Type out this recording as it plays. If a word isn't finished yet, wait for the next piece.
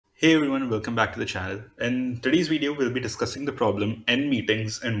Hey everyone, welcome back to the channel. In today's video, we'll be discussing the problem N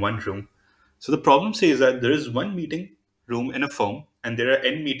meetings in one room. So the problem says that there is one meeting room in a firm and there are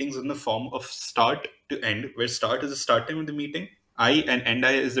N meetings in the form of start to end, where start is the start time of the meeting, I, and end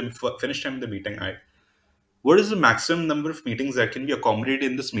I is the finish time of the meeting I. What is the maximum number of meetings that can be accommodated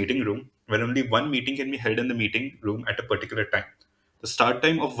in this meeting room when only one meeting can be held in the meeting room at a particular time? The start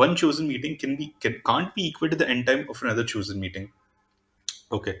time of one chosen meeting can't be equal to the end time of another chosen meeting.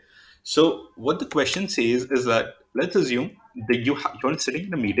 Okay. So what the question says is that let's assume that you're sitting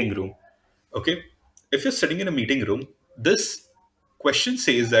in a meeting room. Okay. If you're sitting in a meeting room, this question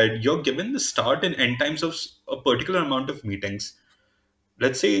says that you're given the start and end times of a particular amount of meetings.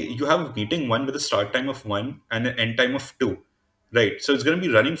 Let's say you have a meeting one with a start time of one and an end time of two, right? So it's going to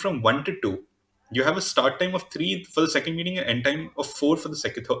be running from one to two. You have a start time of three for the second meeting and end time of four for the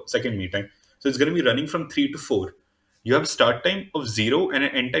second meeting. So it's going to be running from three to four. You have a start time of zero and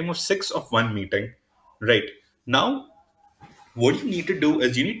an end time of six of one meeting, right? Now, what you need to do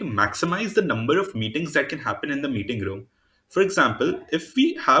is you need to maximize the number of meetings that can happen in the meeting room. For example, if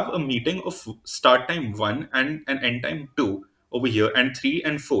we have a meeting of start time 1 and an end time 2 over here and 3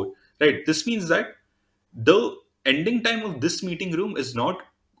 and 4, right? This means that the ending time of this meeting room is not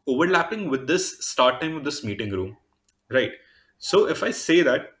overlapping with this start time of this meeting room, right? So if I say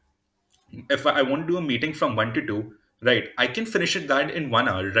that if I want to do a meeting from 1 to 2, right, I can finish it that in 1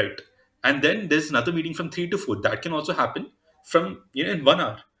 hour, right? And then there's another meeting from 3 to 4 that can also happen from in 1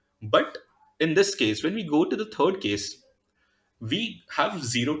 hour. But in this case, when we go to the third case, we have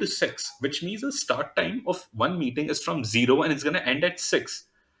 0 to 6, which means the start time of one meeting is from 0 and it's going to end at 6,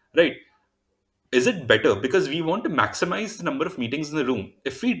 right? Is it better because we want to maximize the number of meetings in the room?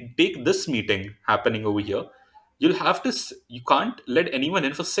 If we take this meeting happening over here, you can't let anyone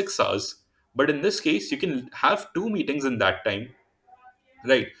in for 6 hours, but in this case you can have two meetings in that time,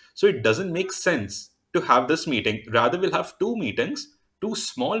 right? So it doesn't make sense to have this meeting. Rather, we'll have two meetings, two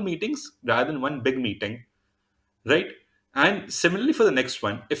small meetings rather than one big meeting, right? And similarly for the next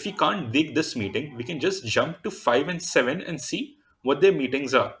one, if we can't dig this meeting, we can just jump to 5 and 7 and see what their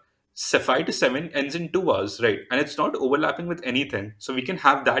meetings are. So 5 to 7 ends in 2 hours, right? And it's not overlapping with anything. So we can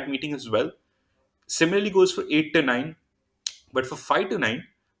have that meeting as well. Similarly goes for 8 to 9. But for 5 to 9,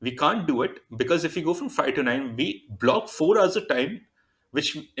 we can't do it because if we go from 5 to 9, we block 4 hours of time,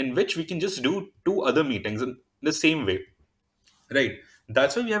 which we can just do two other meetings in the same way, right?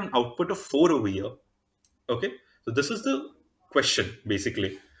 That's why we have an output of 4 over here. Okay, so this is the question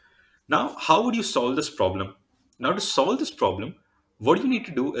basically. Now, how would you solve this problem? Now, to solve this problem, what you need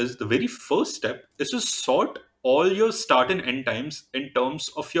to do is the very first step is to sort all your start and end times in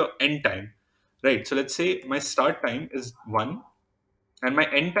terms of your end time, right? So let's say my start time is 1 and my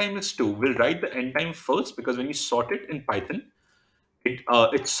end time is 2. We'll write the end time first because when you sort it in Python,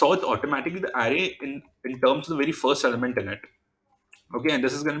 it sorts automatically the array in terms of the very first element in it. Okay, and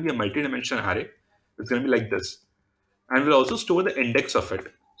this is going to be a multi-dimensional array. It's going to be like this, and we'll also store the index of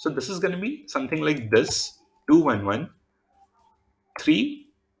it. So this is going to be something like this: 211 3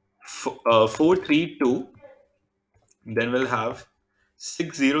 432. Then we'll have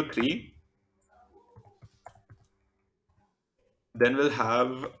 603. Then we'll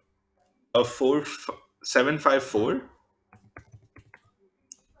have a 4754.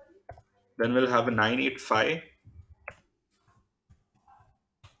 Then we'll have a 985,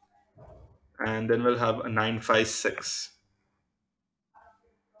 and then we'll have a 956.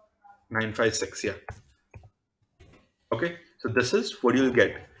 956, yeah. Okay, so this is what you'll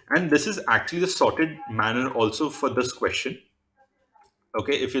get. And this is actually the sorted manner also for this question.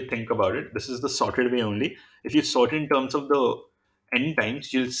 Okay, if you think about it, this is the sorted way only. If you sort in terms of the n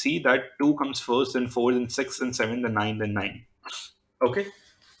times, you'll see that 2 comes first, then 4, then 6, then 7, then 9, then 9. Okay,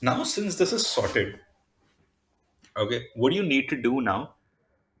 now since this is sorted, okay, what do you need to do now?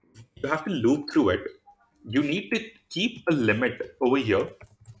 You have to loop through it. You need to keep a limit over here,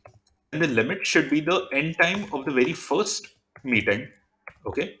 and the limit should be the end time of the very first meeting.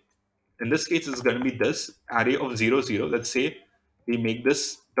 Okay, in this case, it's going to be this array of 0, 0. Let's say we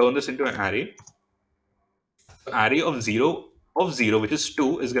turn this into an array. Array of 0, which is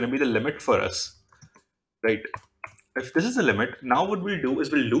 2, is going to be the limit for us, right? If this is the limit, now what we'll do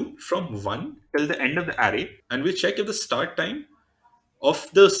is we'll loop from 1 till the end of the array, and we'll check if the start time of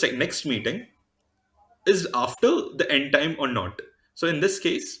the next meeting is after the end time or not. So in this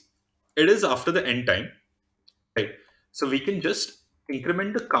case, it is after the end time, right? So we can just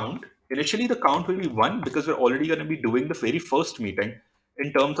increment the count. Initially, the count will be 1 because we're already going to be doing the very first meeting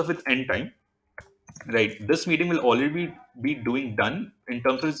in terms of its end time, right? This meeting will already be doing done in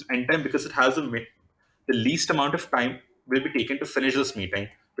terms of its end time because it has the least amount of time will be taken to finish this meeting.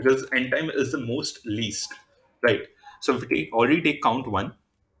 because end time is the most least, right? So if we already take count 1,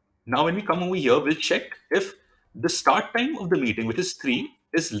 now when we come over here, we'll check if the start time of the meeting, which is 3,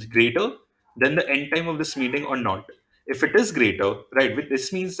 is greater than the end time of this meeting or not. If it is greater, right,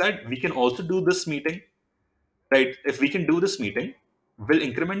 this means that we can also do this meeting, right? If we can do this meeting, we'll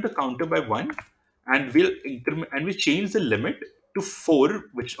increment the counter by 1, and we'll increment and we change the limit to 4,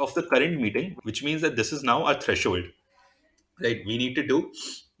 which of the current meeting, which means that this is now our threshold, right? We need to do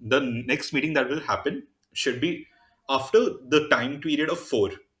the next meeting that will happen should be after the time period of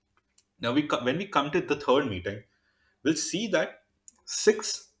 4. Now when we come to the third meeting, we'll see that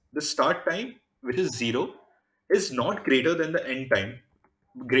 6, the start time, which is 0, is not greater than the end time,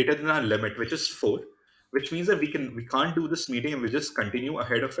 greater than our limit, which is 4, which means that we can't do this meeting and we just continue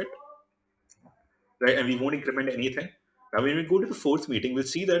ahead of it, right? And we won't increment anything. Now when we go to the fourth meeting, we'll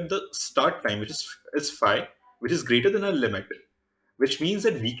see that the start time, which is 5, which is greater than our limit, which means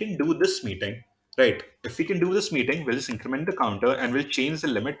that we can do this meeting, right? If we can do this meeting, we'll just increment the counter and we'll change the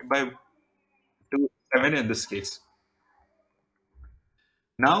limit by to 7 in this case.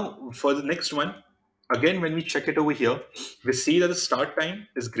 Now, for the next one, again, when we check it over here, we see that the start time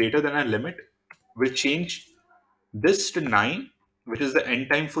is greater than our limit. We'll change this to 9, which is the end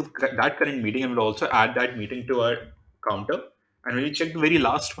time for that current meeting, and we'll also add that meeting to our counter. And when we check the very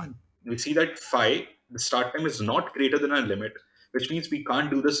last one, we see that 5, the start time is not greater than our limit, which means we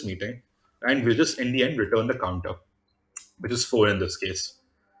can't do this meeting. And we'll just, in the end, return the counter, which is 4 in this case.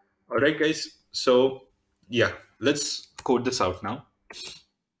 All right, guys. So, yeah, let's code this out now.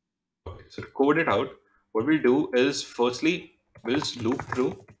 Okay, so to code it out, what we'll do is firstly, we'll just loop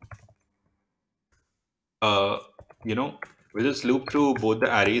through, we'll just loop through both the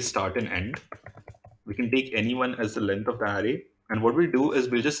arrays start and end. We can take any one as the length of the array. And what we'll do is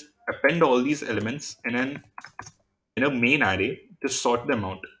we'll just append all these elements in a main array to sort them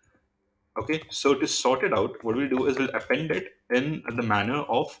out. Okay, so to sort it out, what we'll do is we'll append it in the manner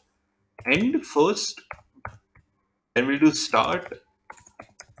of end first, then we'll do start,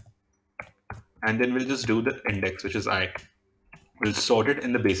 and then we'll just do the index, which is I. We'll sort it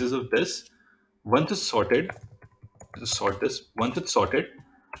in the basis of this. Once it's sorted, just sort this. Once it's sorted,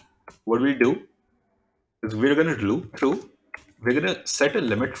 what we'll do is we're going to loop through. We're going to set a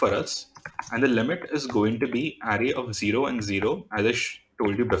limit for us, and the limit is going to be array of 0 and 0, as I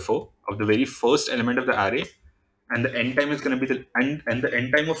told you before, of the very first element of the array, and the end time is going to be the the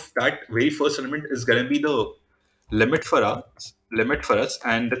end time of that very first element is going to be the limit for us,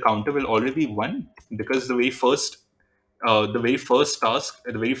 and the counter will already be 1, because the very first task,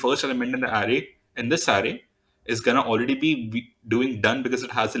 the very first element in the array, in this array, is gonna already be doing done, because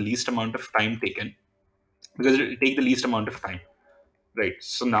it has the least amount of time taken, because it will take the least amount of time, right?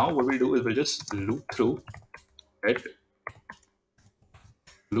 So now what we'll do is we'll just loop through the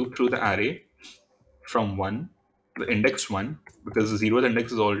array from 1, the index 1, because the 0th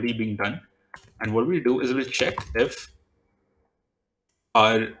index is already being done. And what we'll do is we'll check if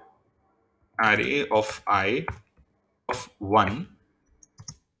our array of I of 1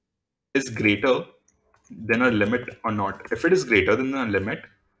 is greater than our limit or not. If it is greater than our limit,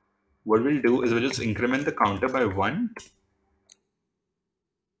 what we'll do is we'll just increment the counter by 1,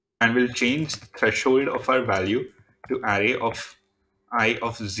 and we'll change the threshold of our value to array of I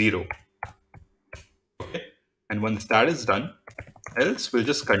of 0. Okay. And once that is done, else we'll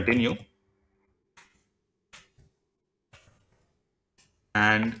just continue.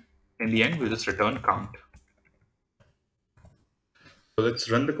 And in the end, we'll just return count. So let's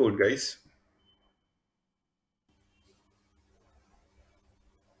run the code, guys.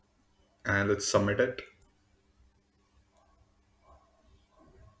 And let's submit it.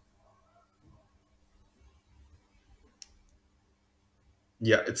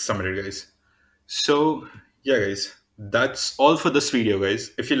 Yeah, it's submitted, guys. So yeah, guys, that's all for this video,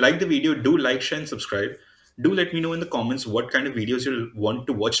 guys. If you like the video, do like, share, and subscribe. Do let me know in the comments what kind of videos you want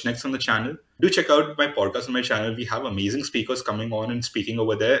to watch next on the channel. Do check out my podcast on my channel. We have amazing speakers coming on and speaking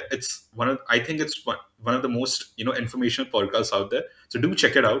over there. It's I think it's one of the most informational podcasts out there. So do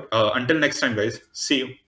check it out. Until next time, guys. See you.